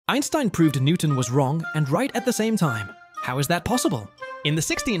Einstein proved Newton was wrong and right at the same time. How is that possible? In the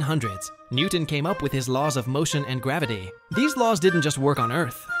 1600s, Newton came up with his laws of motion and gravity. These laws didn't just work on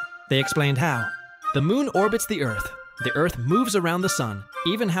Earth. They explained how. The moon orbits the Earth moves around the sun,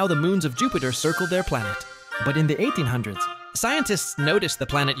 even how the moons of Jupiter circled their planet. But in the 1800s, scientists noticed the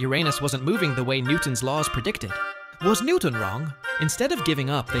planet Uranus wasn't moving the way Newton's laws predicted. Was Newton wrong? Instead of giving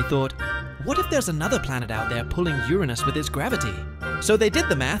up, they thought, what if there's another planet out there pulling Uranus with its gravity? So they did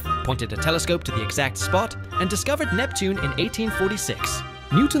the math, pointed a telescope to the exact spot, and discovered Neptune in 1846.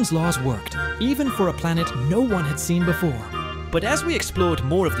 Newton's laws worked, even for a planet no one had seen before. But as we explored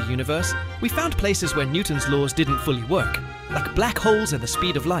more of the universe, we found places where Newton's laws didn't fully work, like black holes and the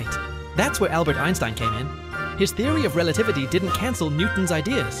speed of light. That's where Albert Einstein came in. His theory of relativity didn't cancel Newton's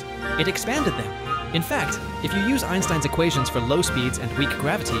ideas. It expanded them. In fact, if you use Einstein's equations for low speeds and weak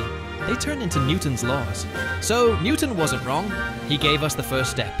gravity, they turn into Newton's laws. So Newton wasn't wrong. He gave us the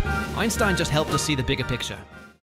first step. Einstein just helped us see the bigger picture.